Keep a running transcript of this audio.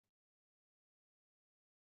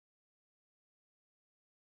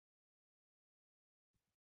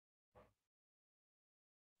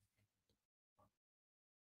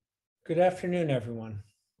Good afternoon, everyone.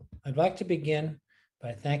 I'd like to begin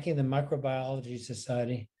by thanking the Microbiology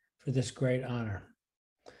Society for this great honor.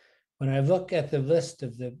 When I look at the list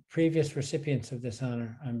of the previous recipients of this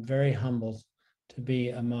honor, I'm very humbled to be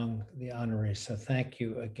among the honorees, so thank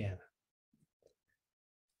you again.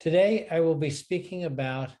 Today, I will be speaking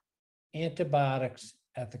about antibiotics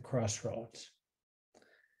at the crossroads.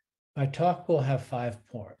 My talk will have five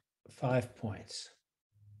points.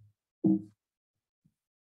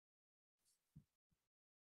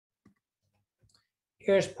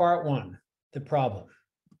 Here's part one, the problem.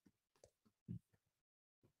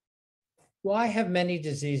 Why have many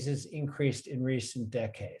diseases increased in recent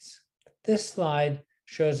decades? This slide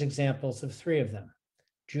shows examples of three of them.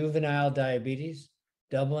 Juvenile diabetes,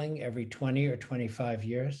 doubling every 20 or 25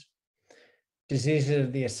 years. Diseases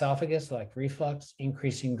of the esophagus like reflux,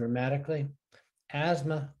 increasing dramatically.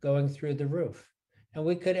 Asthma going through the roof. And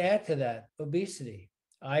we could add to that obesity,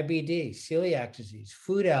 IBD, celiac disease,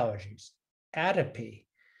 food allergies, atopy,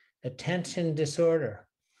 attention disorder.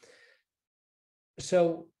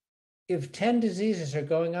 So if 10 diseases are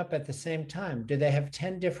going up at the same time, do they have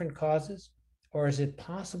 10 different causes? Or is it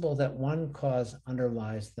possible that one cause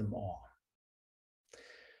underlies them all?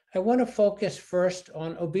 I want to focus first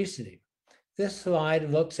on obesity. This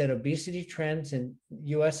slide looks at obesity trends in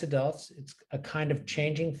US adults. It's a kind of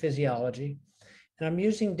changing physiology. And I'm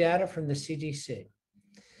using data from the CDC.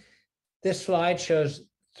 This slide shows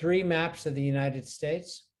three maps of the United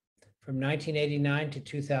States from 1989 to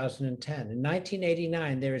 2010. In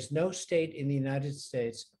 1989, there is no state in the United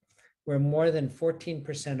States where more than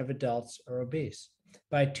 14% of adults are obese.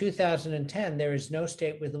 By 2010, there is no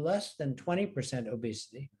state with less than 20%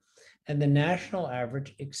 obesity, and the national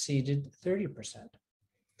average exceeded 30%.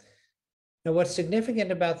 Now, what's significant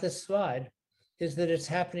about this slide is that it's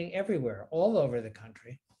happening everywhere, all over the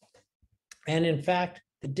country. And in fact,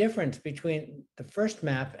 the difference between the first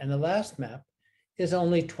map and the last map is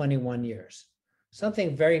only 21 years.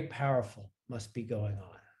 Something very powerful must be going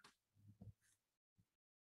on.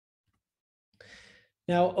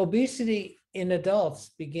 Now, obesity in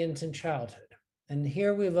adults begins in childhood. And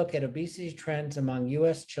here we look at obesity trends among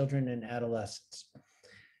US children and adolescents.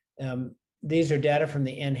 These are data from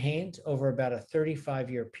the NHANES over about a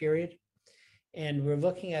 35-year period. And we're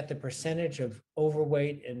looking at the percentage of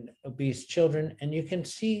overweight and obese children, and you can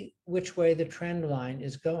see which way the trend line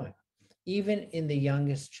is going, even in the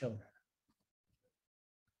youngest children.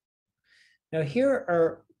 Now, here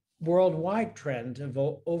are worldwide trends of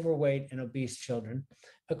overweight and obese children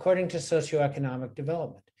according to socioeconomic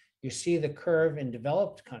development. You see the curve in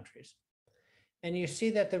developed countries, and you see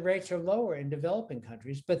that the rates are lower in developing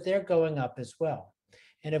countries, but they're going up as well.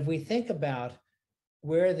 And if we think about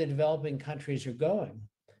where the developing countries are going,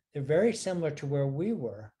 they're very similar to where we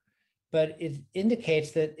were, but it indicates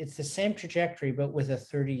that it's the same trajectory, but with a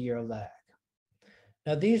 30-year lag.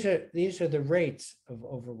 Now, these are the rates of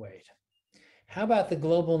overweight. How about the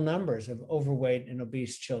global numbers of overweight and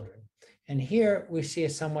obese children? And here we see a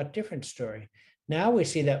somewhat different story. Now we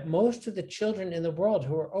see that most of the children in the world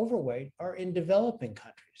who are overweight are in developing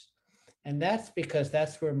countries. And that's because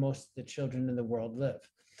that's where most of the children in the world live.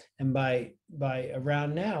 And by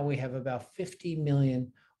around now, we have about 50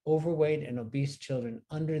 million overweight and obese children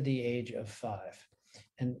under the age of 5.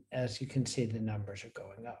 And as you can see, the numbers are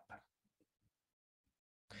going up.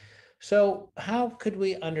 So how could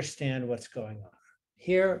we understand what's going on?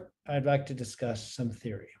 Here, I'd like to discuss some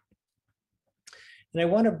theory. And I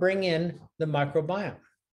want to bring in the microbiome.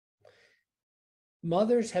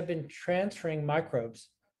 Mothers have been transferring microbes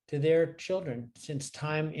to their children since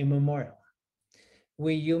time immemorial.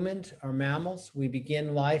 We humans are mammals. We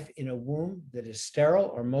begin life in a womb that is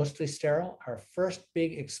sterile or mostly sterile. Our first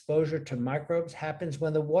big exposure to microbes happens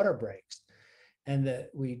when the water breaks. And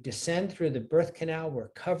we descend through the birth canal. We're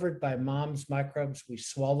covered by mom's microbes. We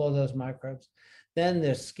swallow those microbes. Then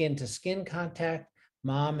there's skin-to-skin contact,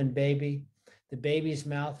 mom and baby. The baby's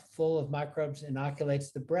mouth full of microbes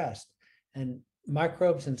inoculates the breast. And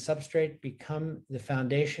microbes and substrate become the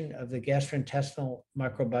foundation of the gastrointestinal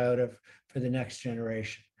microbiota for the next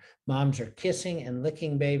generation. Moms are kissing and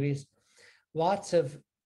licking babies. Lots of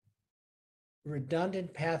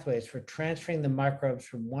redundant pathways for transferring the microbes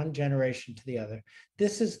from one generation to the other.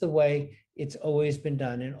 This is the way it's always been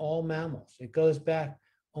done in all mammals. It goes back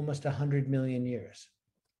almost 100 million years.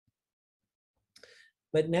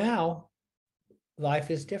 But now life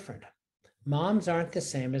is different. Moms aren't the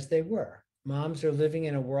same as they were. Moms are living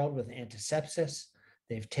in a world with antisepsis.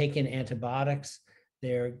 They've taken antibiotics.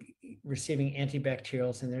 They're receiving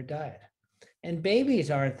antibacterials in their diet. And babies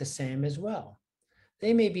aren't the same as well.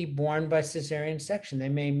 They may be born by cesarean section. They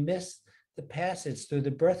may miss the passage through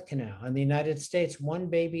the birth canal. In the United States, 1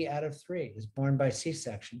 baby out of 3 is born by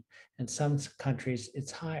C-section. In some countries,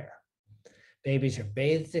 it's higher. Babies are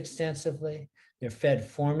bathed extensively. They're fed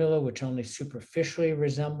formula, which only superficially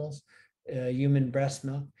resembles human breast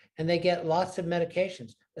milk. And they get lots of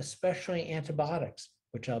medications, especially antibiotics,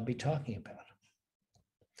 which I'll be talking about.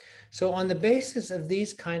 So on the basis of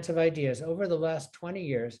these kinds of ideas, over the last 20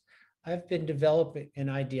 years, I've been developing an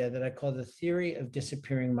idea that I call the theory of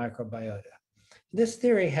disappearing microbiota. This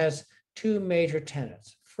theory has 2 major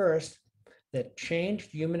tenets. First, that changed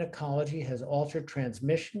human ecology has altered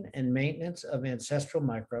transmission and maintenance of ancestral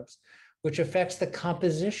microbes, which affects the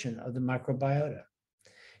composition of the microbiota.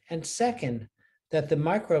 And second, that the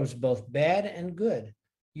microbes, both bad and good,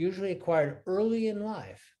 usually acquired early in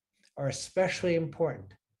life, are especially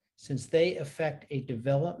important since they affect a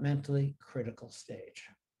developmentally critical stage.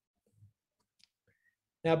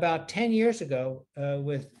 Now, about 10 years ago,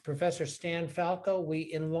 with Professor Stan Falco,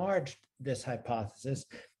 we enlarged this hypothesis,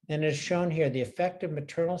 and is shown here the effect of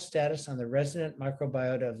maternal status on the resident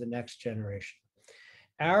microbiota of the next generation.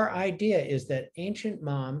 Our idea is that ancient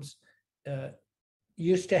moms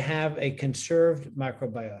used to have a conserved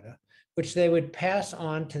microbiota, which they would pass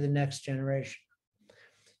on to the next generation.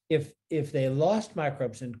 If they lost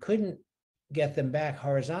microbes and couldn't get them back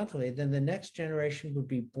horizontally, then the next generation would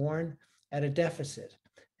be born at a deficit,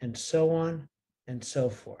 and so on and so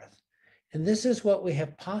forth. And this is what we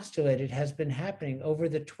have postulated has been happening over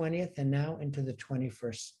the 20th and now into the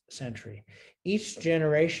 21st century. Each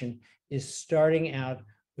generation is starting out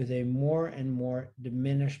with a more and more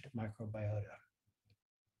diminished microbiota.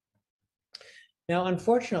 Now,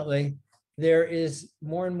 unfortunately, there is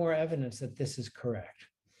more and more evidence that this is correct.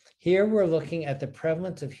 Here we're looking at the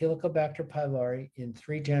prevalence of Helicobacter pylori in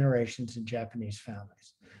 3 generations in Japanese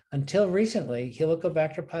families. Until recently,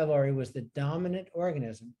 Helicobacter pylori was the dominant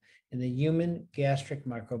organism in the human gastric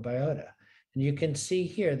microbiota. And you can see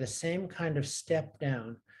here the same kind of step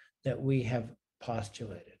down that we have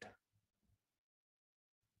postulated.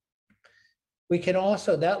 We can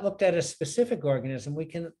also, that looked at a specific organism, we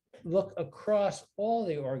can look across all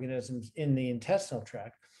the organisms in the intestinal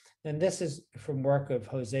tract. And this is from work of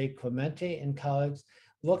Jose Clemente and colleagues,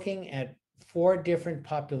 looking at 4 different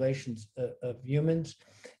populations of humans,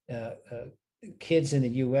 kids in the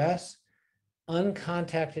US,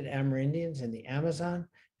 uncontacted Amerindians in the Amazon,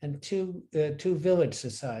 and two village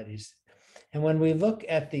societies. And when we look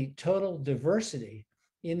at the total diversity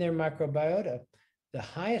in their microbiota, the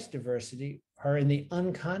highest diversity are in the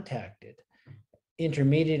uncontacted,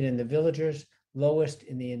 intermediate in the villagers, lowest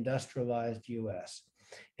in the industrialized US.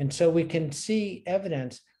 And so we can see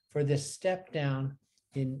evidence for this step down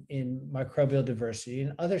in microbial diversity,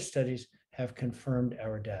 and other studies have confirmed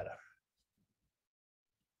our data.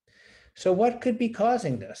 So what could be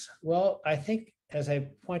causing this? Well, I think, as I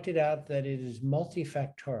pointed out, that it is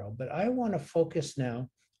multifactorial, but I want to focus now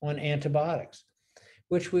on antibiotics,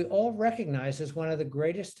 which we all recognize as one of the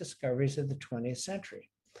greatest discoveries of the 20th century.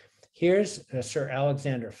 Here's Sir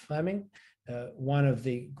Alexander Fleming, one of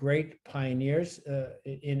the great pioneers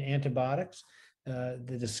in antibiotics,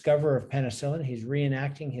 the discoverer of penicillin. He's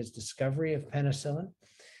reenacting his discovery of penicillin.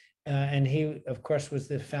 And he, of course, was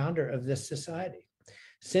the founder of this society.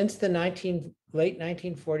 Since the late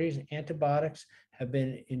 1940s, antibiotics have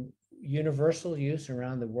been in universal use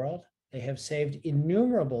around the world. They have saved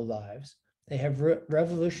innumerable lives. They have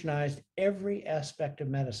revolutionized every aspect of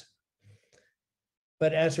medicine.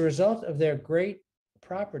 But as a result of their great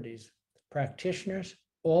properties, practitioners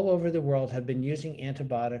all over the world have been using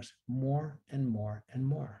antibiotics more and more and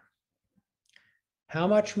more. How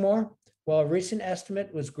much more? Well, a recent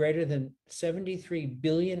estimate was greater than 73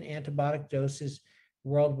 billion antibiotic doses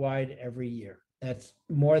worldwide every year. That's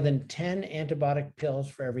more than 10 antibiotic pills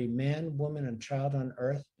for every man, woman, and child on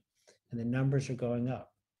Earth, and the numbers are going up.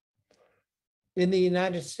 In the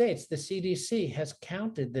United States, the CDC has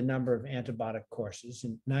counted the number of antibiotic courses.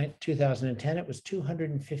 In 2010, it was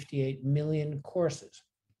 258 million courses.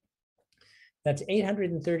 That's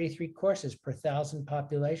 833 courses per 1,000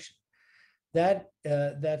 population.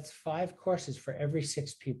 That's 5 courses for every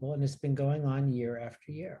 6 people, and it's been going on year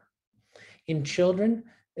after year. In children,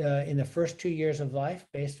 in the first 2 years of life,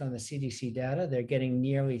 based on the CDC data, they're getting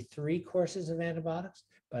nearly 3 courses of antibiotics.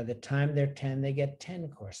 By the time they're 10, they get 10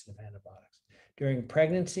 courses of antibiotics. During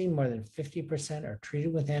pregnancy, more than 50% are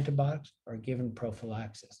treated with antibiotics or given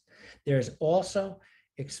prophylaxis. There's also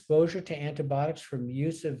exposure to antibiotics from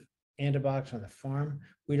use of antibiotics on the farm.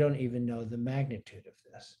 We don't even know the magnitude of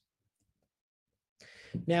this.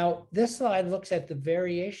 Now, this slide looks at the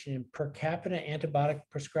variation in per capita antibiotic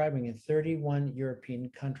prescribing in 31 European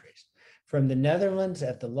countries. From the Netherlands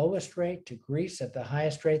at the lowest rate to Greece at the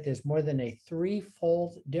highest rate, there's more than a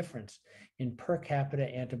threefold difference in per capita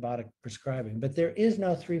antibiotic prescribing. But there is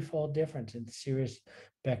no threefold difference in serious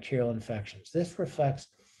bacterial infections. This reflects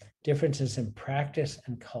differences in practice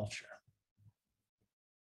and culture.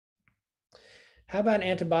 How about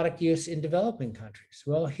antibiotic use in developing countries?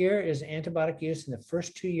 Well, here is antibiotic use in the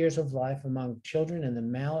first 2 years of life among children in the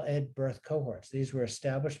mal-ed birth cohorts. These were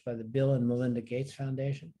established by the Bill and Melinda Gates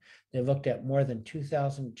Foundation. They looked at more than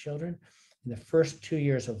 2,000 children in the first 2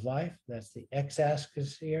 years of life. That's the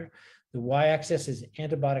x-axis here. The y-axis is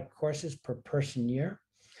antibiotic courses per person year.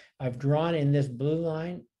 I've drawn in this blue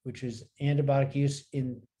line, which is antibiotic use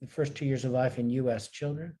in the first 2 years of life in US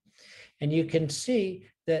children. And you can see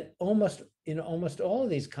that in almost all of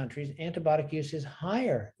these countries, antibiotic use is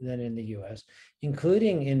higher than in the US,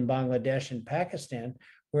 including in Bangladesh and Pakistan,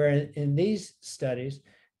 where in these studies,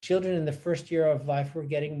 children in the first year of life were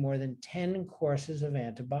getting more than 10 courses of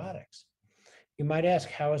antibiotics. You might ask,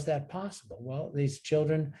 how is that possible? Well, these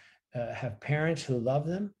children have parents who love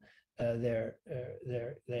them.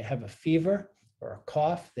 They have a fever or a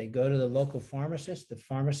cough. They go to the local pharmacist. The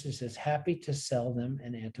pharmacist is happy to sell them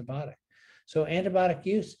an antibiotic. So antibiotic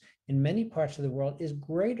use in many parts of the world is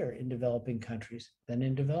greater in developing countries than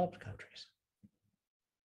in developed countries.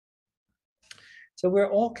 So we're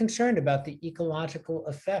all concerned about the ecological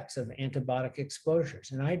effects of antibiotic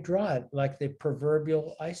exposures, and I draw it like the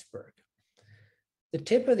proverbial iceberg. The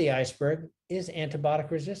tip of the iceberg is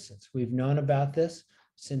antibiotic resistance. We've known about this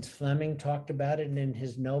since Fleming talked about it in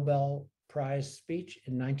his Nobel Prize speech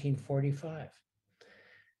in 1945.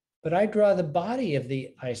 But I draw the body of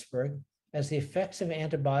the iceberg as the effects of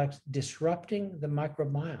antibiotics disrupting the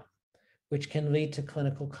microbiome, which can lead to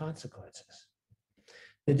clinical consequences.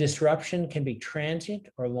 The disruption can be transient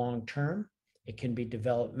or long-term. It can be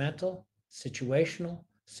developmental, situational,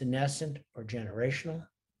 senescent, or generational.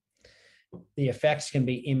 The effects can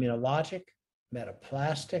be immunologic,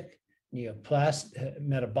 metaplastic,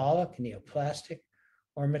 metabolic, neoplastic,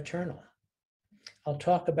 or maternal. I'll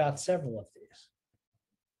talk about several of these.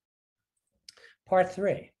 Part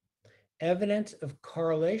 3. Evidence of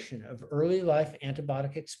correlation of early life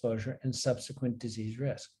antibiotic exposure and subsequent disease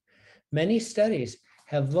risk. Many studies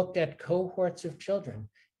have looked at cohorts of children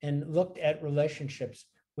and looked at relationships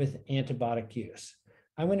with antibiotic use.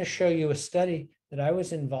 I'm going to show you a study that I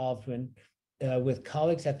was involved in with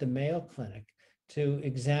colleagues at the Mayo Clinic to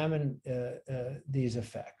examine these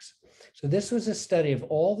effects. So this was a study of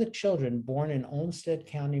all the children born in Olmsted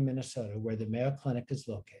County, Minnesota, where the Mayo Clinic is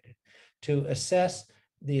located, to assess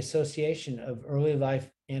the association of early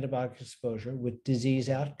life antibiotic exposure with disease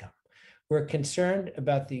outcome. We're concerned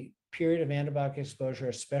about the period of antibiotic exposure,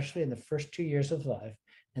 especially in the first 2 years of life,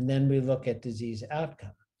 and then we look at disease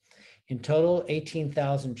outcome. In total,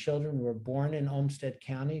 18,000 children were born in Olmsted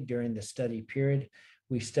County during the study period.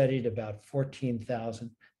 We studied about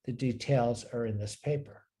 14,000. The details are in this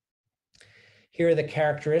paper. Here are the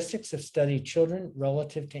characteristics of studied children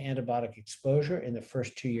relative to antibiotic exposure in the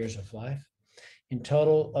first 2 years of life. In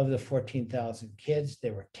total, of the 14,000 kids,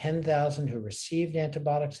 there were 10,000 who received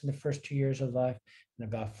antibiotics in the first 2 years of life and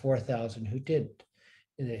about 4,000 who didn't.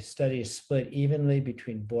 The study is split evenly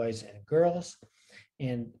between boys and girls,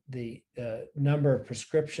 and the number of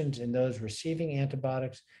prescriptions in those receiving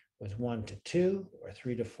antibiotics was 1 to 2 or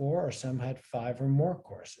 3 to 4, or some had 5 or more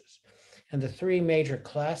courses. And the 3 major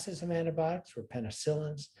classes of antibiotics were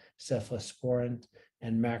penicillins, cephalosporins,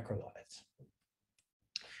 and macrolides.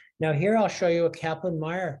 Now here I'll show you a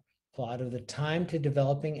Kaplan-Meier plot of the time to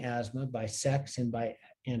developing asthma by sex and by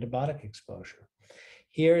antibiotic exposure.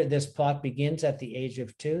 Here, this plot begins at the age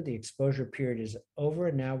of 2. The exposure period is over,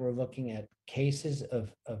 and now we're looking at cases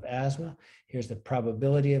of asthma. Here's the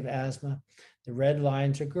probability of asthma. The red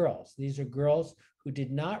lines are girls. These are girls who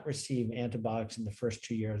did not receive antibiotics in the first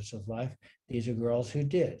 2 years of life. These are girls who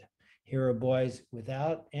did. Here are boys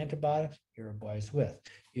without antibiotics. Here are boys with.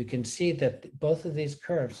 You can see that both of these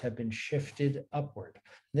curves have been shifted upward.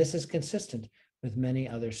 This is consistent with many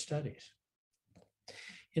other studies.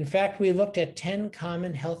 In fact, we looked at 10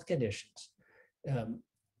 common health conditions: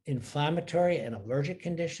 inflammatory and allergic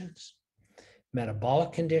conditions,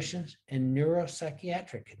 metabolic conditions, and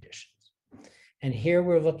neuropsychiatric conditions. And here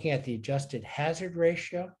we're looking at the adjusted hazard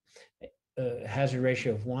ratio. Hazard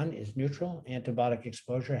ratio of 1 is neutral. Antibiotic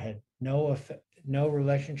exposure had no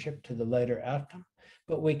relationship to the later outcome.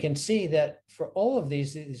 But we can see that for all of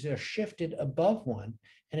these are shifted above 1.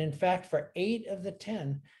 And in fact, for 8 of the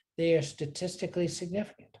 10, they are statistically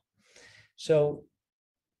significant. So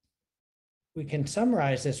we can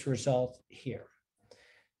summarize this result here.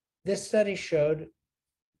 This study showed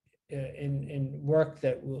in work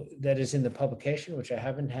that is in the publication, which I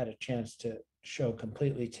haven't had a chance to show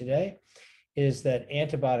completely today, is that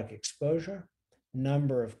antibiotic exposure,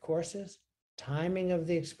 number of courses, timing of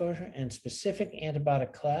the exposure, and specific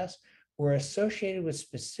antibiotic class were associated with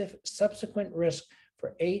specific subsequent risk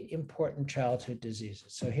for 8 important childhood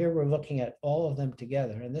diseases. So here we're looking at all of them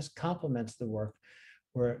together, and this complements the work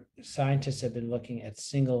where scientists have been looking at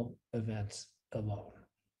single events alone.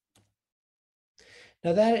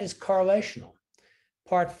 Now that is correlational.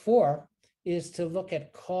 Part 4 is to look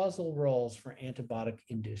at causal roles for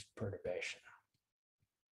antibiotic-induced perturbation.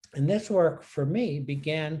 And this work for me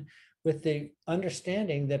began with the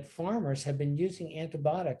understanding that farmers have been using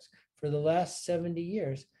antibiotics for the last 70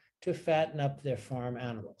 years to fatten up their farm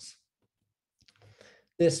animals.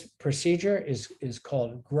 This procedure is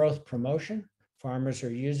called growth promotion. Farmers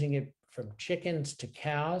are using it from chickens to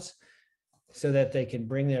cows so that they can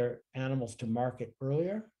bring their animals to market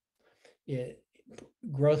earlier.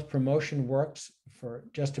 Growth promotion works for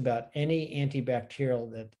just about any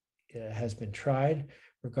antibacterial that has been tried,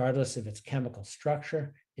 regardless of its chemical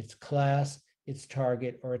structure, its class, its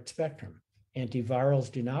target, or its spectrum.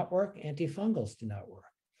 Antivirals do not work, antifungals do not work.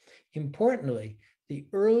 Importantly, the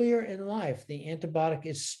earlier in life the antibiotic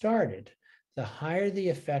is started, the higher the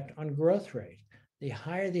effect on growth rate, the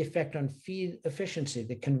higher the effect on feed efficiency,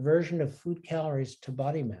 the conversion of food calories to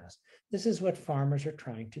body mass. This is what farmers are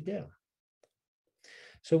trying to do.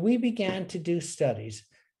 So we began to do studies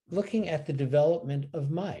looking at the development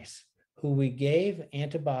of mice who we gave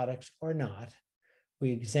antibiotics or not.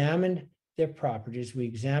 We examined their properties, we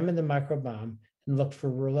examined the microbiome and looked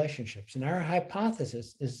for relationships. And our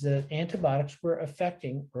hypothesis is that antibiotics were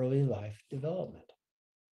affecting early life development.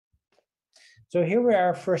 So here were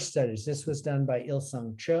our first studies. This was done by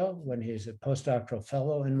Il-Sung Cho when he was a postdoctoral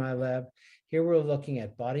fellow in my lab. Here we're looking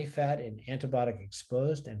at body fat in antibiotic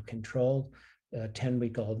exposed and controlled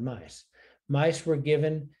 10-week-old mice. Mice were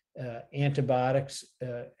given antibiotics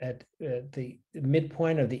at the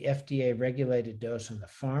midpoint of the FDA regulated dose on the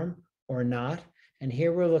farm or not. And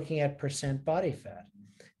here we're looking at percent body fat.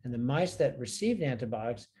 And the mice that received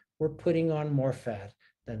antibiotics were putting on more fat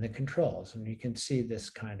than the controls. And you can see this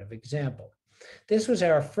kind of example. This was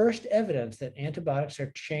our first evidence that antibiotics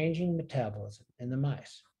are changing metabolism in the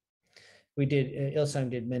mice.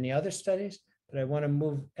 Il-Sung did many other studies, but I want to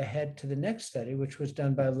move ahead to the next study, which was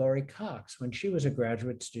done by Laurie Cox when she was a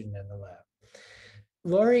graduate student in the lab.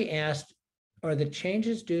 Laurie asked, are the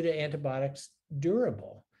changes due to antibiotics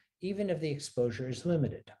durable, even if the exposure is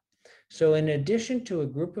limited? So in addition to a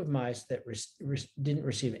group of mice that didn't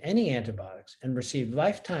receive any antibiotics and received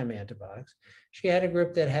lifetime antibiotics, she had a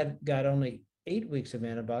group that had got only 8 weeks of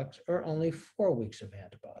antibiotics or only 4 weeks of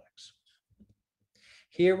antibiotics.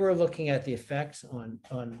 Here we're looking at the effects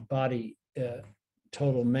on body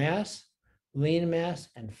total mass, lean mass,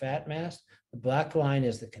 and fat mass. The black line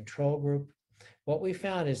is the control group. What we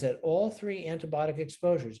found is that all 3 antibiotic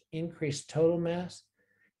exposures increased total mass,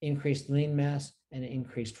 increased lean mass, and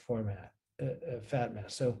increased fat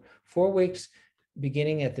mass. So 4 weeks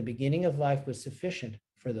beginning at the beginning of life was sufficient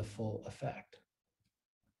for the full effect.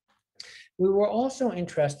 We were also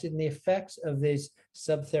interested in the effects of these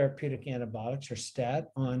subtherapeutic antibiotics, or STAT,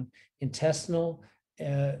 on intestinal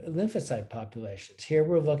lymphocyte populations. Here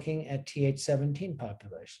we're looking at Th17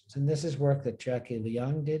 populations, and this is work that Jackie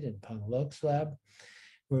Liang did in Peng Lok's lab.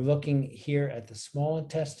 We're looking here at the small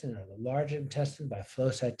intestine or the large intestine by flow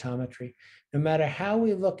cytometry. No matter how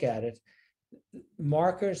we look at it,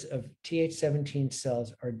 markers of Th17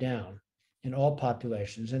 cells are down in all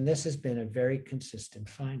populations, and this has been a very consistent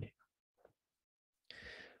finding.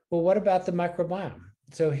 Well, what about the microbiome?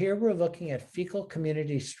 So here we're looking at fecal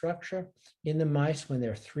community structure in the mice when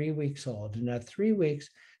they're 3 weeks old. And at 3 weeks,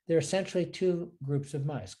 there are essentially 2 groups of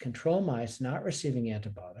mice: control mice not receiving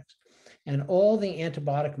antibiotics, and all the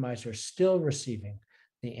antibiotic mice are still receiving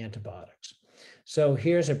the antibiotics. So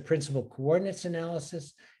here's a principal coordinates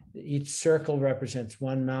analysis. Each circle represents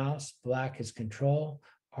 1 mouse. Black is control.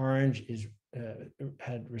 Orange is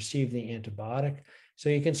had received the antibiotic. So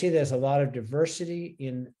you can see there's a lot of diversity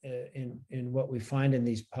in what we find in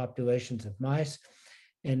these populations of mice.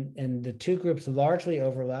 And the 2 groups largely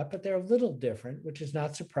overlap, but they're a little different, which is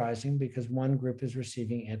not surprising because one group is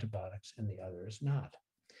receiving antibiotics and the other is not.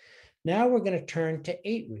 Now we're going to turn to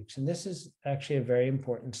 8 weeks. And this is actually a very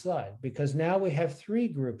important slide because now we have 3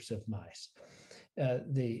 groups of mice.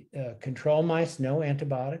 The control mice, no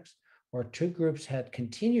antibiotics, or 2 groups had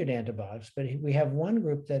continued antibiotics, but we have 1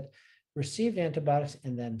 group that received antibiotics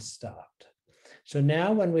and then stopped. So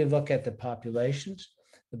now when we look at the populations,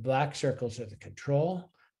 the black circles are the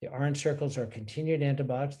control, The orange circles are continued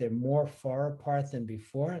antibiotics. They're more far apart than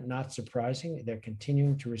before, not surprising. They're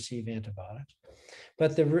continuing to receive antibiotics.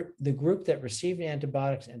 But the group that received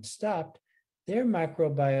antibiotics and stopped, their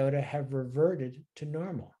microbiota have reverted to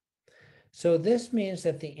normal. So this means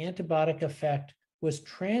that the antibiotic effect was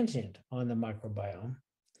transient on the microbiome,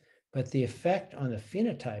 but the effect on the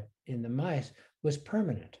phenotype in the mice was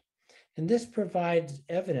permanent. And this provides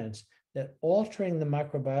evidence that altering the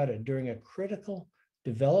microbiota during a critical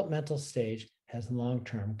developmental stage has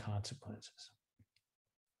long-term consequences.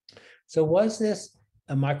 So was this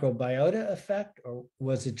a microbiota effect, or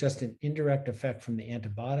was it just an indirect effect from the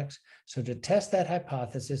antibiotics? So to test that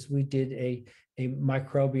hypothesis, we did a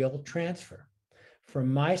microbial transfer. For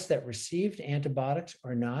mice that received antibiotics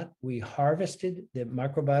or not, we harvested the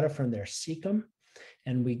microbiota from their cecum,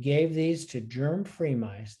 and we gave these to germ-free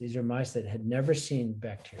mice. These are mice that had never seen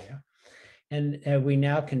bacteria. And we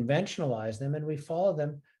now conventionalize them, and we follow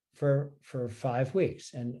them for 5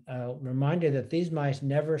 weeks. And I'll remind you that these mice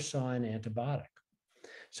never saw an antibiotic.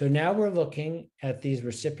 So now we're looking at these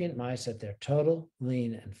recipient mice at their total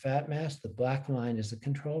lean and fat mass. The black line is the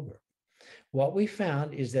control group. What we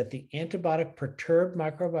found is that the antibiotic perturbed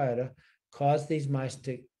microbiota caused these mice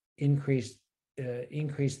to increase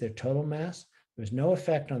their total mass. There was no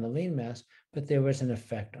effect on the lean mass, but there was an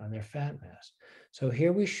effect on their fat mass. So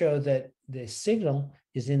here we show that the signal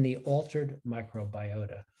is in the altered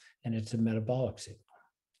microbiota, and it's a metabolic signal.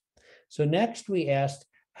 So next we asked,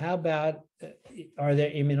 how about, are there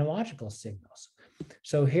immunological signals?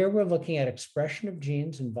 So here we're looking at expression of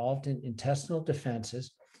genes involved in intestinal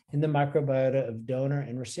defenses in the microbiota of donor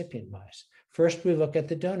and recipient mice. First, we look at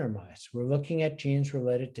the donor mice. We're looking at genes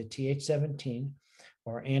related to Th17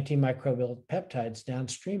 or antimicrobial peptides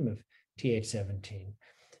downstream of Th17,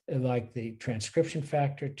 like the transcription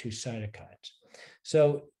factor to cytokines.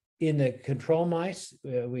 So in the control mice,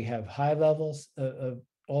 we have high levels of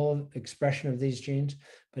all expression of these genes,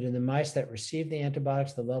 but in the mice that receive the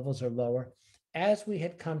antibiotics, the levels are lower, as we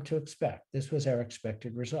had come to expect. This was our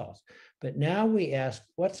expected results. But now we ask,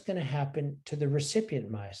 what's going to happen to the recipient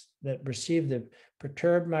mice that receive the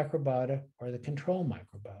perturbed microbiota or the control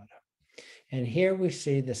microbiota? And here we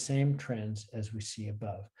see the same trends as we see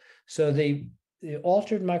above. So the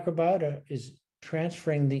altered microbiota is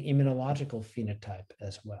transferring the immunological phenotype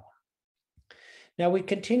as well. Now we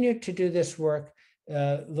continue to do this work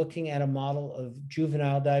looking at a model of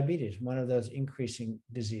juvenile diabetes, one of those increasing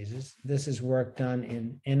diseases. This is work done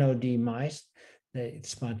in NOD mice that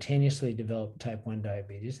spontaneously developed type 1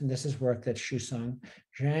 diabetes. And this is work that Shusong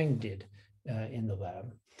Zhang did in the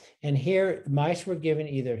lab. And here, mice were given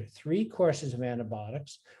either 3 courses of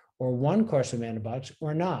antibiotics or 1 course of antibiotics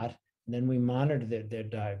or not. And then we monitored their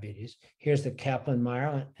diabetes. Here's the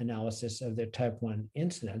Kaplan-Meier analysis of their type 1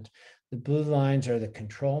 incidence. The blue lines are the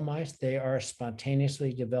control mice. They are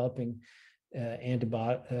spontaneously developing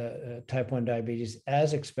type 1 diabetes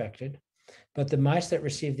as expected. But the mice that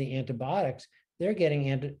receive the antibiotics, they're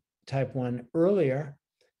getting type 1 earlier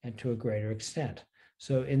and to a greater extent.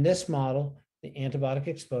 So in this model, the antibiotic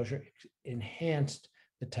exposure enhanced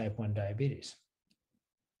the type 1 diabetes.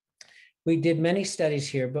 We did many studies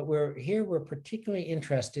here, but we're particularly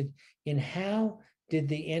interested in how did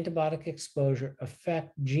the antibiotic exposure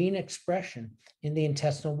affect gene expression in the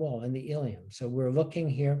intestinal wall, in the ileum. So we're looking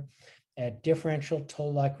here at differential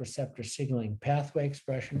toll-like receptor signaling pathway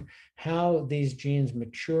expression, how these genes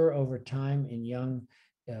mature over time in young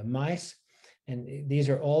mice. And these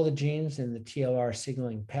are all the genes in the TLR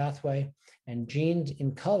signaling pathway. And genes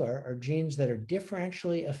in color are genes that are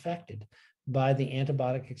differentially affected by the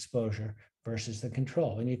antibiotic exposure versus the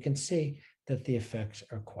control. And you can see that the effects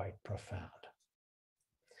are quite profound.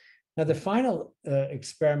 Now, the final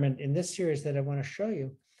experiment in this series that I want to show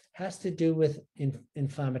you has to do with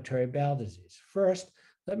inflammatory bowel disease. First,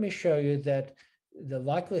 let me show you that the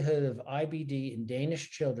likelihood of IBD in Danish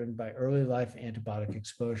children by early life antibiotic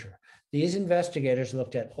exposure. These investigators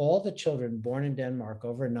looked at all the children born in Denmark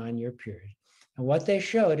over a 9-year period. And what they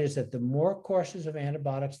showed is that the more courses of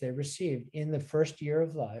antibiotics they received in the first year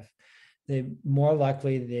of life, the more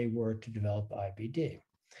likely they were to develop IBD.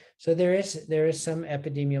 So there is some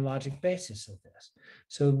epidemiologic basis of this.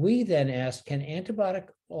 So we then asked, can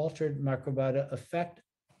antibiotic-altered microbiota affect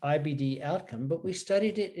IBD outcome? But we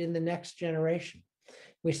studied it in the next generation.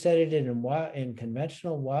 We studied it in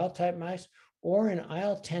conventional wild-type mice or in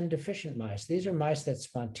IL-10 deficient mice. These are mice that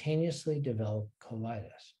spontaneously develop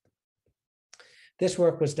colitis. This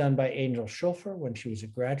work was done by Angel Schulfer when she was a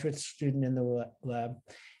graduate student in the lab.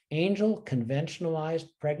 Angel conventionalized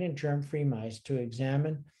pregnant germ-free mice to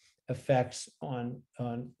examine effects on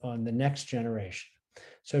the next generation.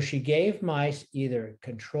 So she gave mice either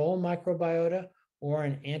control microbiota or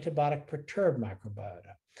an antibiotic perturbed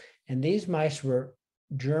microbiota. And these mice were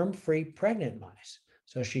germ-free pregnant mice.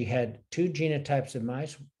 So she had two genotypes of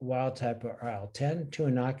mice, wild type or IL-10, two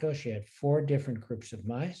inoculums. She had 4 different groups of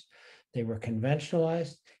mice. They were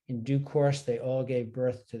conventionalized. In due course, they all gave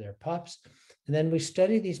birth to their pups. And then we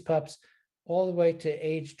studied these pups all the way to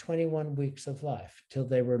age 21 weeks of life, till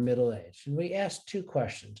they were middle-aged. And we asked 2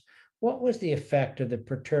 questions. What was the effect of the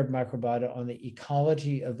perturbed microbiota on the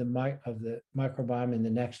ecology of the microbiome in the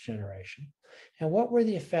next generation? And what were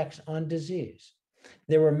the effects on disease?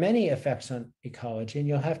 There were many effects on ecology, and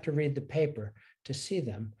you'll have to read the paper to see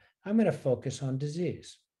them. I'm going to focus on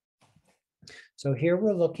disease. So here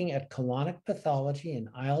we're looking at colonic pathology in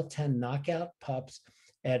IL-10 knockout pups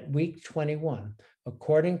at week 21,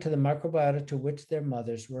 according to the microbiota to which their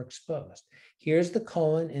mothers were exposed. Here's the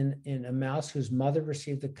colon in a mouse whose mother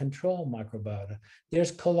received the control microbiota.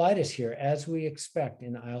 There's colitis here, as we expect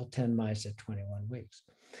in IL-10 mice at 21 weeks.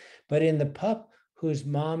 But in the pup whose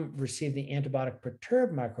mom received the antibiotic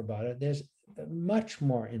perturbed microbiota, there's much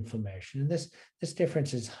more inflammation. And this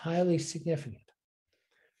difference is highly significant.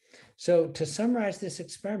 So to summarize this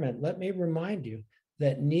experiment, let me remind you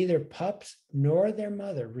that neither pups nor their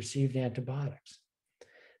mother received antibiotics.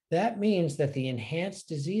 That means that the enhanced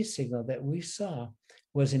disease signal that we saw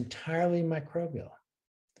was entirely microbial.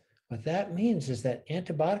 What that means is that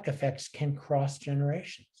antibiotic effects can cross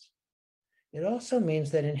generations. It also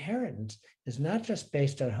means that inheritance is not just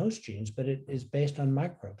based on host genes, but it is based on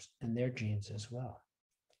microbes and their genes as well.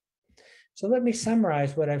 So let me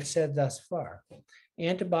summarize what I've said thus far.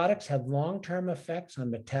 Antibiotics have long-term effects on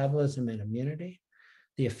metabolism and immunity.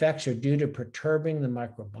 The effects are due to perturbing the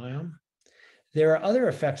microbiome. There are other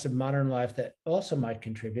effects of modern life that also might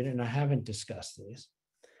contribute, and I haven't discussed these.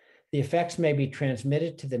 The effects may be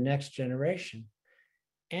transmitted to the next generation.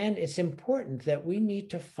 And it's important that we need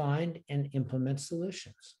to find and implement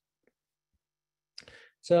solutions.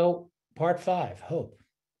 So part 5, hope.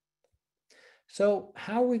 So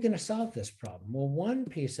how are we going to solve this problem? Well, one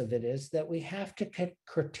piece of it is that we have to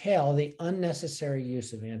curtail the unnecessary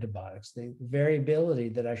use of antibiotics. The variability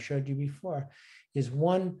that I showed you before is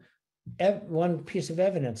one piece of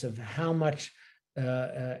evidence of how much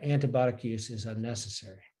antibiotic use is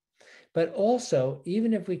unnecessary. But also,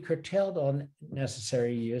 even if we curtailed all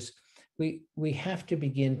necessary use, we have to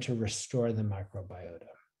begin to restore the microbiota.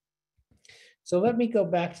 So let me go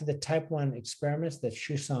back to the type 1 experiments that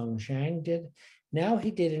Shusong Zhang did. Now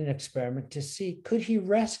he did an experiment to see, could he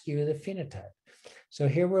rescue the phenotype? So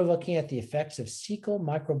here we're looking at the effects of cecal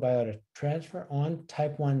microbiota transfer on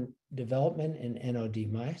type 1 development in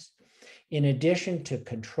NOD mice, in addition to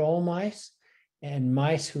control mice and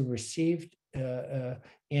mice who received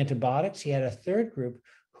antibiotics. He had a third group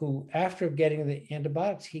who, after getting the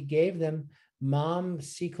antibiotics, he gave them mom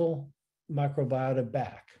cecal microbiota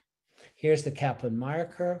back. Here's the Kaplan-Meier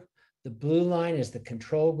curve. The blue line is the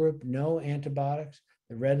control group, no antibiotics.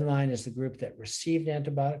 The red line is the group that received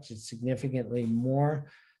antibiotics. It's significantly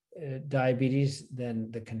more diabetes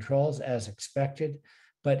than the controls, as expected.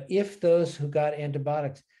 But if those who got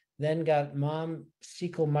antibiotics then got mom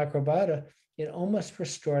cecal microbiota, it almost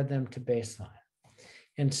restored them to baseline.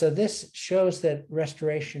 And so this shows that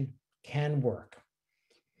restoration can work.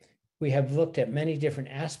 We have looked at many different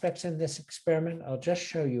aspects in this experiment. I'll just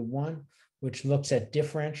show you one, which looks at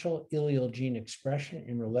differential ileal gene expression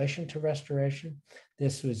in relation to restoration.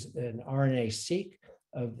 This was an RNA-seq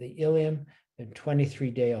of the ileum in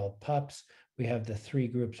 23-day-old pups. We have the 3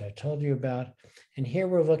 groups I told you about. And here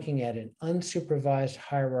we're looking at an unsupervised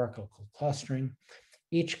hierarchical clustering.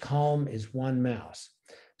 Each column is one mouse.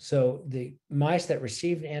 So the mice that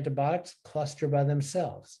received antibiotics cluster by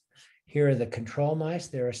themselves. Here are the control mice.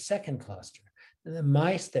 They're a second cluster. And the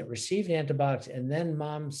mice that received antibiotics and then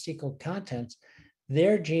mom cecal contents,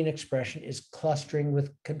 their gene expression is clustering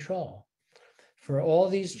with control. For all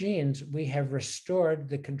these genes, we have restored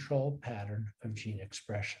the control pattern of gene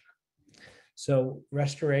expression. So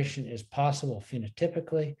restoration is possible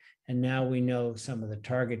phenotypically, and now we know some of the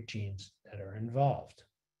target genes that are involved.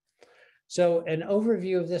 So an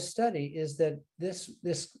overview of this study is that this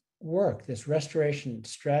restoration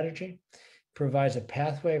strategy provides a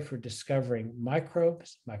pathway for discovering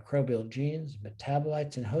microbes, microbial genes,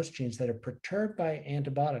 metabolites, and host genes that are perturbed by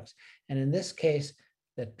antibiotics, and in this case,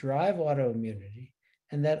 that drive autoimmunity,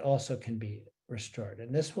 and that also can be restored.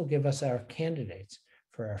 And this will give us our candidates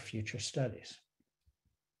for our future studies.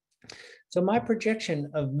 So my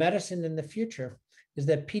projection of medicine in the future is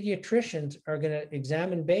that pediatricians are going to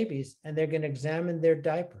examine babies, and they're going to examine their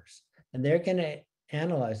diapers, and they're going to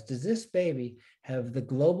analyze, does this baby have the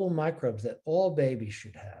global microbes that all babies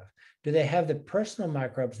should have? Do they have the personal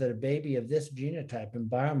microbes that a baby of this genotype and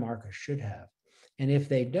biomarker should have? And if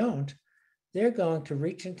they don't, they're going to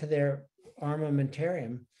reach into their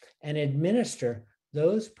armamentarium and administer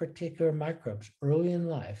those particular microbes early in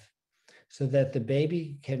life so that the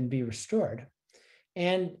baby can be restored,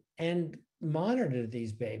 and monitor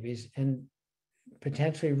these babies and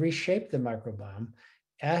potentially reshape the microbiome,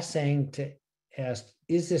 assaying to ask,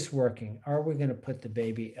 is this working? Are we going to put the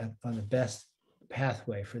baby on the best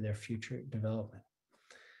pathway for their future development?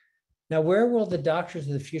 Now, where will the doctors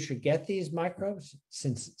of the future get these microbes,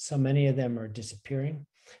 since so many of them are disappearing?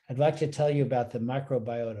 I'd like to tell you about the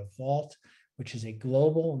Microbiota Vault, which is a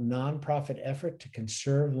global nonprofit effort to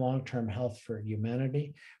conserve long-term health for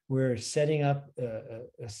humanity. We're setting up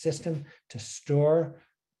a system to store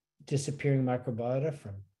disappearing microbiota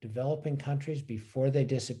from developing countries before they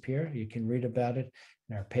disappear. You can read about it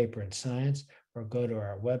in our paper in Science or go to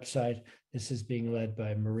our website. This is being led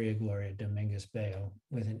by Maria Gloria Dominguez Bayo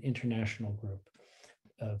with an international group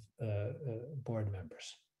of board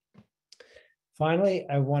members. Finally,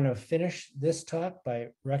 I want to finish this talk by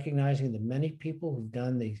recognizing the many people who've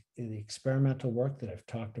done the experimental work that I've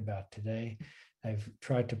talked about today. I've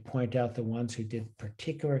tried to point out the ones who did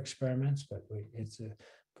particular experiments, but it's a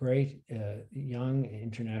great young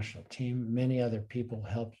international team. Many other people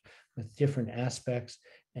helped with different aspects,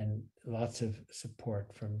 and lots of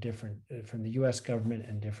support from the US government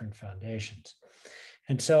and different foundations.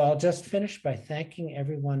 And so I'll just finish by thanking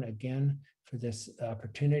everyone again for this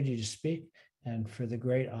opportunity to speak and for the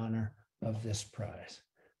great honor of this prize.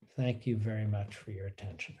 Thank you very much for your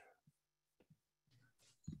attention.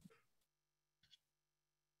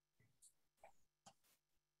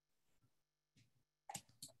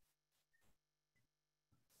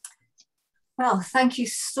 Well, thank you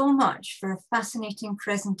so much for a fascinating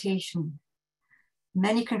presentation.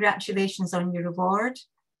 Many congratulations on your award.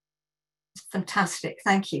 It's fantastic,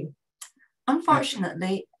 thank you.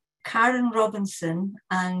 Unfortunately, Karen Robinson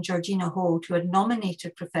and Georgina Holt, who had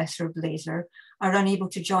nominated Professor Blaser, are unable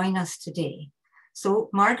to join us today.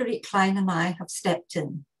 So Marguerite Klein and I have stepped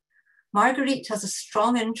in. Marguerite has a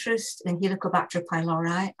strong interest in Helicobacter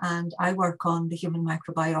pylori, and I work on the human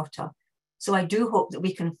microbiota. So I do hope that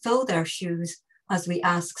we can fill their shoes as we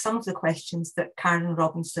ask some of the questions that Karen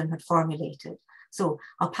Robinson had formulated. So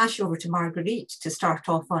I'll pass you over to Marguerite to start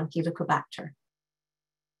off on Helicobacter.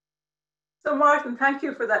 So Martin, thank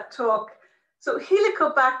you for that talk. So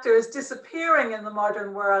Helicobacter is disappearing in the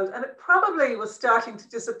modern world, and it probably was starting to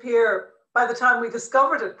disappear by the time we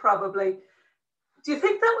discovered it, probably. Do you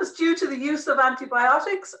think that was due to the use of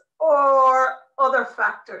antibiotics or other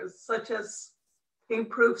factors, such as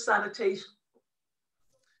improved sanitation?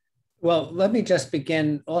 Well, let me just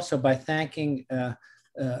begin also by thanking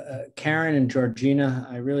Karen and Georgina.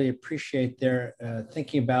 I really appreciate their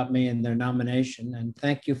thinking about me and their nomination, and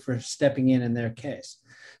thank you for stepping in their case.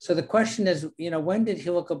 So the question is, when did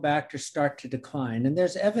Helicobacter start to decline? And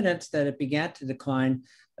there's evidence that it began to decline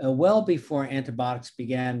well before antibiotics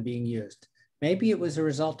began being used. Maybe it was a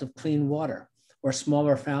result of clean water or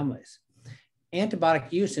smaller families.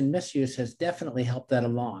 Antibiotic use and misuse has definitely helped that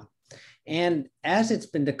along. And as it's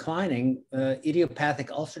been declining,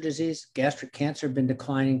 idiopathic ulcer disease, gastric cancer have been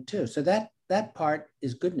declining too. So that part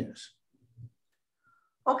is good news.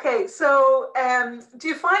 Okay, so do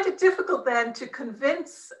you find it difficult then to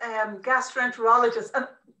convince gastroenterologists and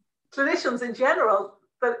clinicians in general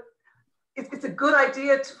that it's a good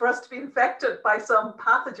idea for us to be infected by some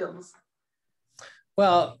pathogens?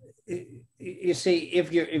 Well, you see,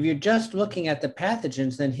 if you're just looking at the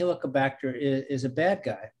pathogens, then Helicobacter is a bad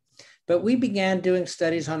guy. But we began doing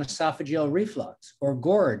studies on esophageal reflux, or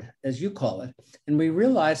GORD, as you call it, and we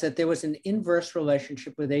realized that there was an inverse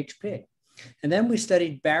relationship with HP. And then we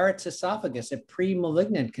studied Barrett's esophagus, a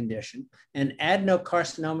pre-malignant condition, and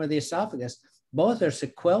adenocarcinoma of the esophagus. Both are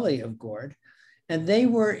sequelae of GORD, and they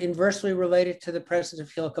were inversely related to the presence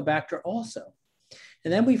of Helicobacter also.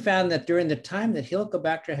 And then we found that during the time that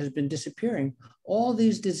Helicobacter has been disappearing, all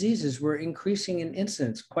these diseases were increasing in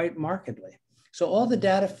incidence quite markedly. So all the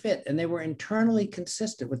data fit, and they were internally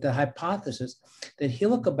consistent with the hypothesis that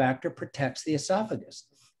Helicobacter protects the esophagus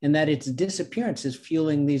and that its disappearance is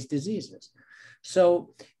fueling these diseases.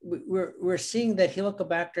 So we're seeing that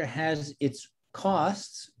Helicobacter has its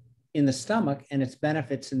costs in the stomach and its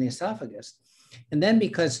benefits in the esophagus. And then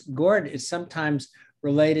because GORD is sometimes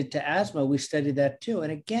related to asthma, we studied that too.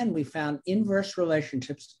 And again, we found inverse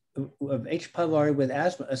relationships of H. pylori with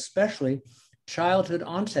asthma, especially childhood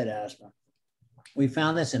onset asthma. We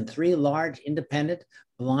found this in 3 large, independent,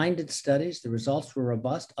 blinded studies. The results were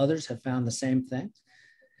robust. Others have found the same thing.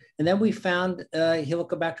 And then we found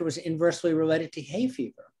Helicobacter was inversely related to hay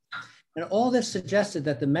fever. And all this suggested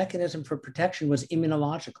that the mechanism for protection was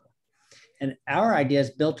immunological. And our idea is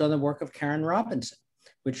built on the work of Karen Robinson,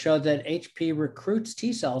 which showed that HP recruits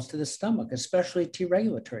T cells to the stomach, especially T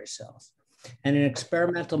regulatory cells. And in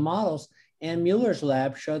experimental models, Ann Mueller's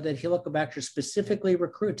lab showed that Helicobacter specifically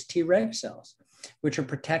recruits Treg cells, which are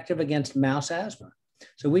protective against mouse asthma.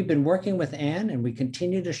 So we've been working with Ann, and we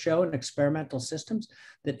continue to show in experimental systems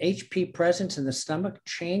that HP presence in the stomach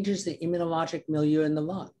changes the immunologic milieu in the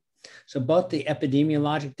lung. So both the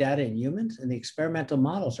epidemiologic data in humans and the experimental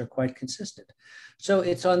models are quite consistent. So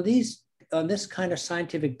it's on this kind of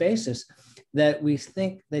scientific basis that we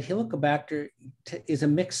think that Helicobacter is a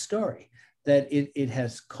mixed story, that it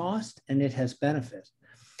has cost and it has benefit.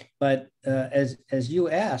 But as you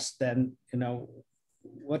asked, then,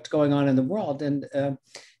 what's going on in the world? And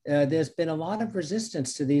there's been a lot of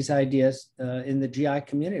resistance to these ideas in the GI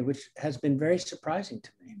community, which has been very surprising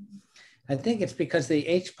to me. I think it's because the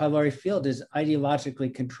H. pylori field is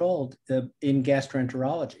ideologically controlled in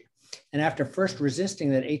gastroenterology. And after first resisting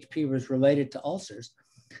that HP was related to ulcers,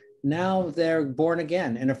 now they're born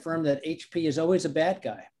again and affirm that HP is always a bad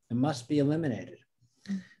guy and must be eliminated.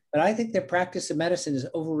 But I think the practice of medicine is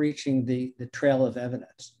overreaching the trail of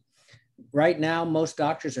evidence. Right now, most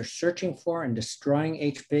doctors are searching for and destroying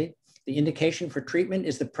HP. The indication for treatment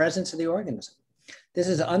is the presence of the organism. This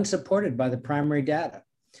is unsupported by the primary data,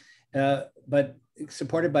 but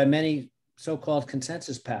supported by many so-called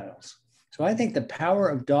consensus panels. So I think the power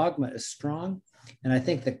of dogma is strong. And I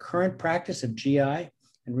think the current practice of GI and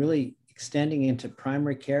really extending into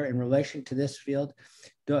primary care in relation to this field,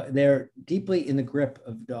 they're deeply in the grip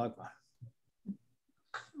of dogma.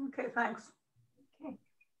 Okay, thanks. Okay.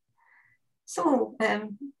 So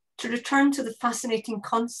to return to the fascinating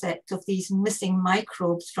concept of these missing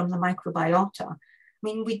microbes from the microbiota, I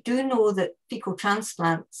mean, we do know that fecal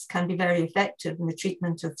transplants can be very effective in the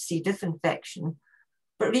treatment of C. diff infection,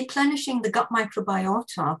 but replenishing the gut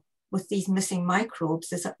microbiota with these missing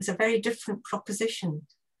microbes is a very different proposition.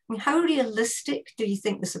 I mean, how realistic do you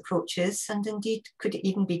think this approach is? And indeed, could it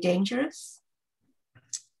even be dangerous?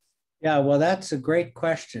 Yeah, well, that's a great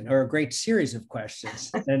question, or a great series of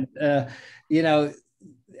questions. And,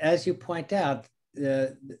 as you point out,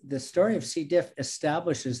 the story of C. diff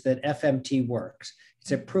establishes that FMT works.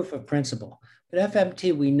 It's a proof of principle. But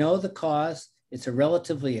FMT, we know the cause. It's a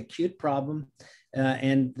relatively acute problem,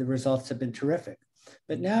 and the results have been terrific.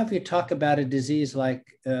 But now if you talk about a disease like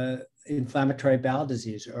inflammatory bowel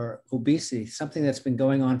disease or obesity, something that's been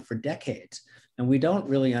going on for decades, and we don't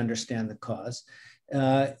really understand the cause,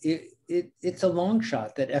 it's a long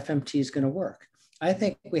shot that FMT is going to work. I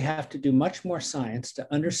think we have to do much more science to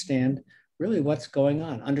understand really what's going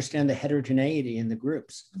on, understand the heterogeneity in the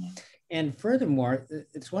groups. Yeah. And furthermore,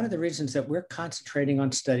 it's one of the reasons that we're concentrating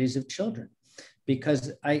on studies of children,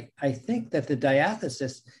 because I think that the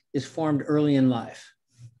diathesis is formed early in life.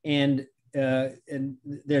 And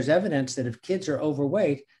there's evidence that if kids are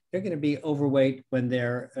overweight, they're going to be overweight when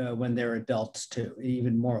they're adults too,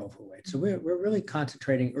 even more overweight. So we're really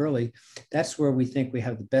concentrating early. That's where we think we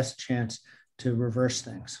have the best chance to reverse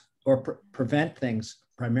things or prevent things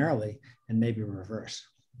primarily, and maybe reverse.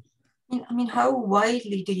 I mean, how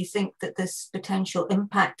widely do you think that this potential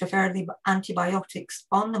impact of early antibiotics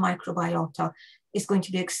on the microbiota is going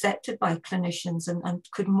to be accepted by clinicians, and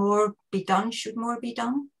could more be done? Should more be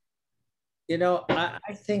done?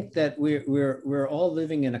 I think that we're all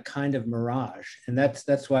living in a kind of mirage, and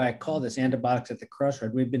that's why I call this antibiotics at the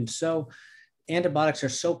crossroad. Antibiotics are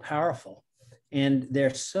so powerful, and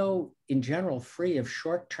they're so, in general, free of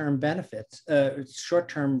short-term benefits,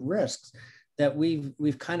 short-term risks, that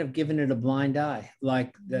we've kind of given it a blind eye,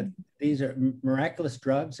 like that these are miraculous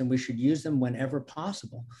drugs and we should use them whenever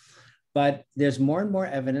possible. But there's more and more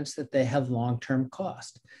evidence that they have long-term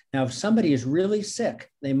cost. Now, if somebody is really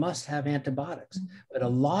sick, they must have antibiotics. But a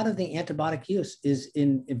lot of the antibiotic use is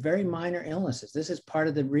in very minor illnesses. This is part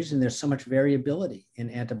of the reason there's so much variability in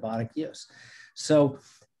antibiotic use. So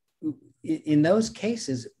in those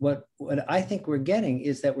cases, what I think we're getting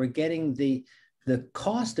is that we're getting the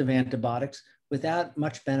cost of antibiotics without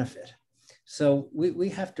much benefit. So we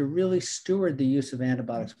have to really steward the use of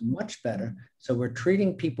antibiotics much better. So we're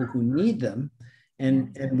treating people who need them,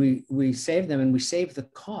 and we save them, and we save the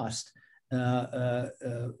cost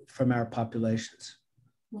from our populations.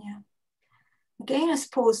 Yeah. Again, I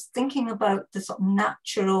suppose thinking about the sort of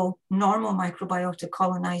natural, normal microbiota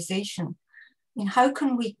colonization, I mean, how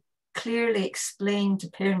can we clearly explain to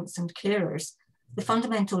parents and carers the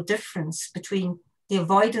fundamental difference between the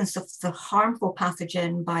avoidance of the harmful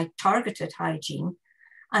pathogen by targeted hygiene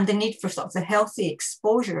and the need for sort of the healthy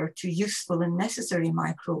exposure to useful and necessary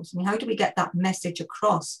microbes? I mean, how do we get that message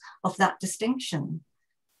across of that distinction?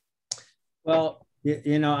 Well,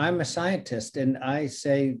 you know, I'm a scientist, and I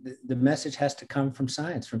say the message has to come from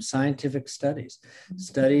science, from scientific studies,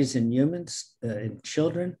 studies in humans, in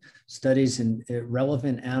children, studies in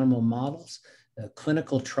relevant animal models,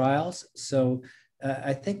 clinical trials. So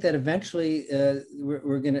I think that eventually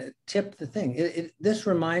we're going to tip the thing. This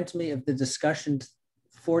reminds me of the discussion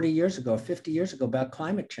 40 years ago, 50 years ago about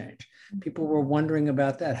climate change. People were wondering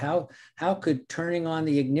about that. How could turning on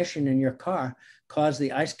the ignition in your car cause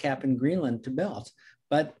the ice cap in Greenland to melt?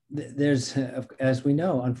 But there's, as we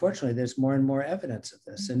know, unfortunately, there's more and more evidence of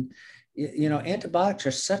this. And, you know, antibiotics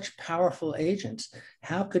are such powerful agents.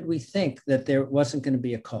 How could we think that there wasn't going to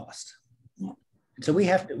be a cost? Yeah. So we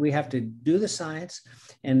have to do the science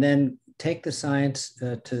and then take the science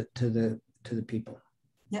to the people.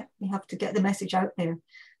 Yeah, we have to get the message out there.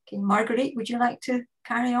 Okay, Marguerite, would you like to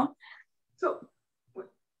carry on? So,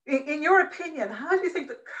 in your opinion, how do you think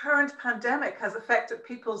the current pandemic has affected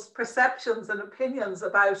people's perceptions and opinions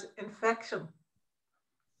about infection?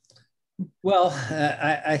 Well,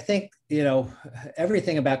 I think, you know,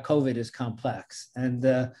 everything about COVID is complex. And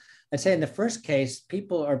I'd say in the first case,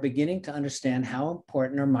 people are beginning to understand how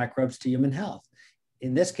important are microbes to human health.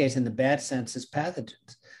 In this case, in the bad sense, as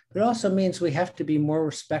pathogens. But it also means we have to be more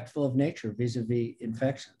respectful of nature vis-a-vis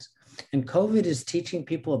infections. And COVID is teaching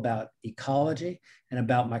people about ecology and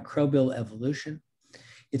about microbial evolution.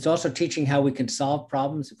 It's also teaching how we can solve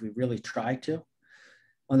problems if we really try to.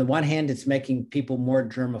 On the one hand, it's making people more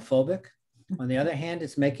germophobic. On the other hand,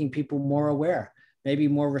 it's making people more aware, maybe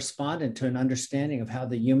more respondent to an understanding of how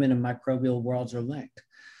the human and microbial worlds are linked.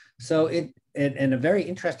 So and a very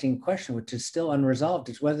interesting question, which is still unresolved,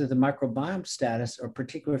 is whether the microbiome status or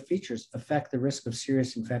particular features affect the risk of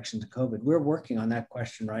serious infection to COVID. We're working on that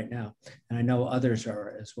question right now, and I know others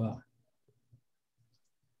are as well.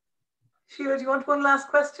 Sheila, do you want one last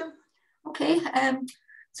question? Okay,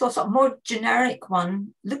 so a sort of more generic one.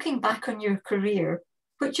 Looking back on your career,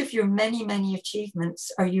 which of your many, many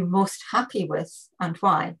achievements are you most happy with and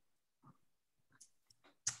why?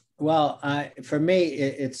 Well, for me,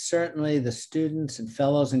 it's certainly the students and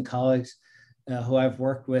fellows and colleagues who I've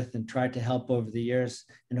worked with and tried to help over the years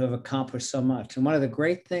and who have accomplished so much. And one of the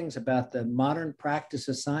great things about the modern practice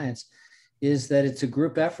of science is that it's a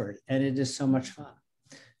group effort and it is so much fun.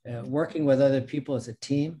 Working with other people as a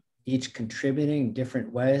team, each contributing in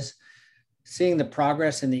different ways, seeing the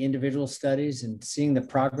progress in the individual studies and seeing the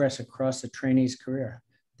progress across a trainee's career.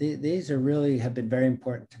 These are really have been very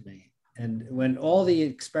important to me. And when all the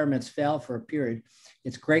experiments fail for a period,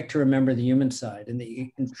 it's great to remember the human side and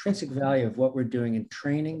the intrinsic value of what we're doing in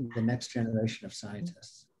training the next generation of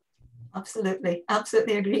scientists. Absolutely,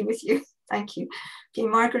 absolutely agree with you. Thank you. Okay,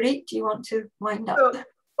 Marguerite, do you want to wind up?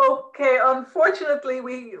 Okay, unfortunately,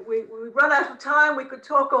 we run out of time. We could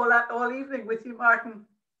talk all evening with you, Martin.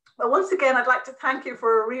 But once again, I'd like to thank you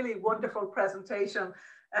for a really wonderful presentation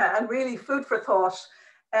and really food for thought.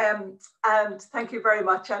 And thank you very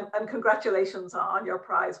much, and congratulations on your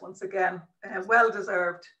prize once again, well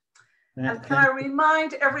deserved. And can I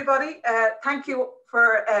remind everybody, thank you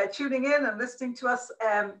for tuning in and listening to us.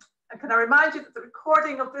 And can I remind you that the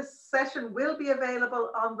recording of this session will be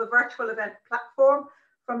available on the virtual event platform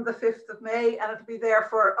from the 5th of May, and it'll be there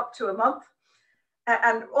for up to a month.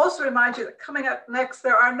 And also remind you that coming up next,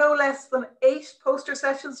 there are no less than 8 poster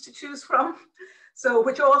sessions to choose from. So,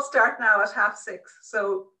 which all start now at 6:30.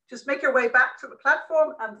 So just make your way back to the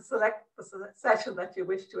platform and select the session that you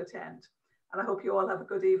wish to attend. And I hope you all have a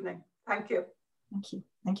good evening. Thank you. Thank you.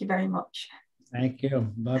 Thank you very much. Thank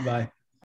you. Bye-bye.